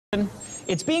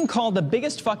It's being called the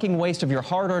biggest fucking waste of your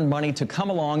hard-earned money to come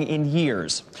along in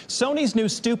years. Sony's new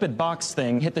stupid box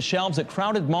thing hit the shelves at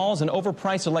crowded malls and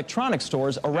overpriced electronics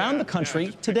stores around the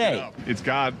country today. It's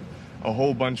got a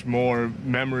whole bunch more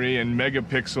memory and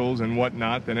megapixels and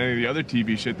whatnot than any of the other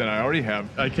TV shit that I already have.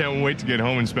 I can't wait to get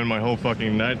home and spend my whole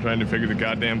fucking night trying to figure the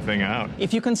goddamn thing out.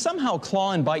 If you can somehow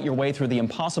claw and bite your way through the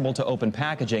impossible-to-open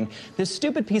packaging, this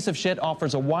stupid piece of shit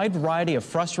offers a wide variety of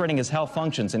frustrating as hell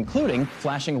functions, including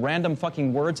flashing random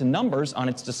fucking words and numbers on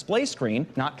its display screen,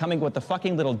 not coming with the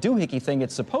fucking little doohickey thing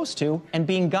it's supposed to, and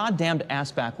being goddamned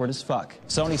ass-backward as fuck.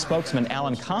 Sony spokesman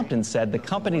Alan Compton said the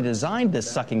company designed this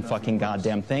sucking fucking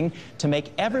goddamn thing to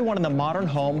make everyone in the modern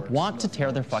home want to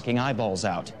tear their fucking eyeballs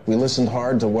out. We listened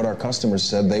hard to what our customers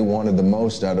said they wanted the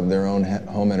most out of their own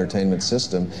home entertainment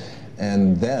system,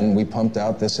 and then we pumped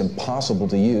out this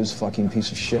impossible-to-use fucking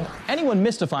piece of shit. Anyone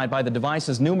mystified by the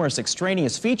device's numerous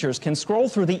extraneous features can scroll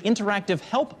through the interactive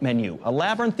help menu, a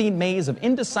labyrinthine maze of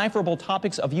indecipherable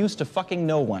topics of use to fucking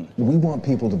no one. We want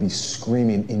people to be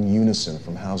screaming in unison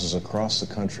from houses across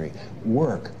the country.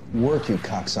 Work, you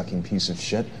cocksucking piece of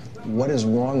shit. What is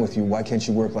wrong with you? Why can't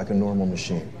you work like a normal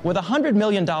machine? With a $100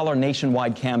 million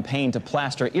nationwide campaign to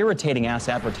plaster irritating-ass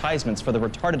advertisements for the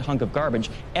retarded hunk of garbage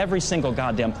every single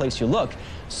goddamn place you look,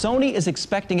 Sony is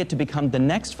expecting it to become the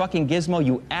next fucking gizmo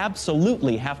you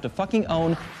absolutely have to fucking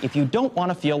own if you don't want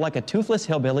to feel like a toothless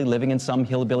hillbilly living in some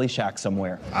hillbilly shack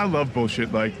somewhere. I love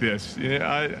bullshit like this.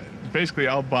 Basically,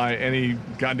 I'll buy any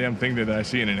goddamn thing that I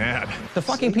see in an ad. The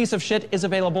fucking piece of shit is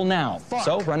available now. Fuck.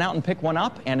 So run out and pick one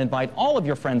up and invite all of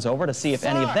your friends over to see if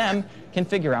any of them can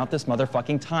figure out this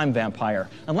motherfucking time vampire.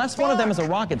 Unless one of them is a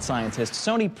rocket scientist,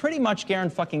 Sony pretty much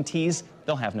guarantees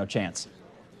they'll have no chance.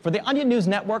 For the Onion News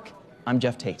Network, I'm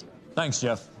Jeff Tate. Thanks,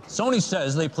 Jeff. Sony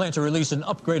says they plan to release an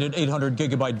upgraded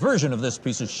 800-gigabyte version of this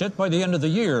piece of shit by the end of the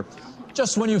year,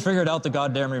 just when you figured out the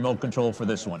goddamn remote control for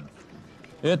this one.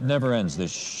 It never ends,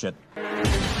 this shit.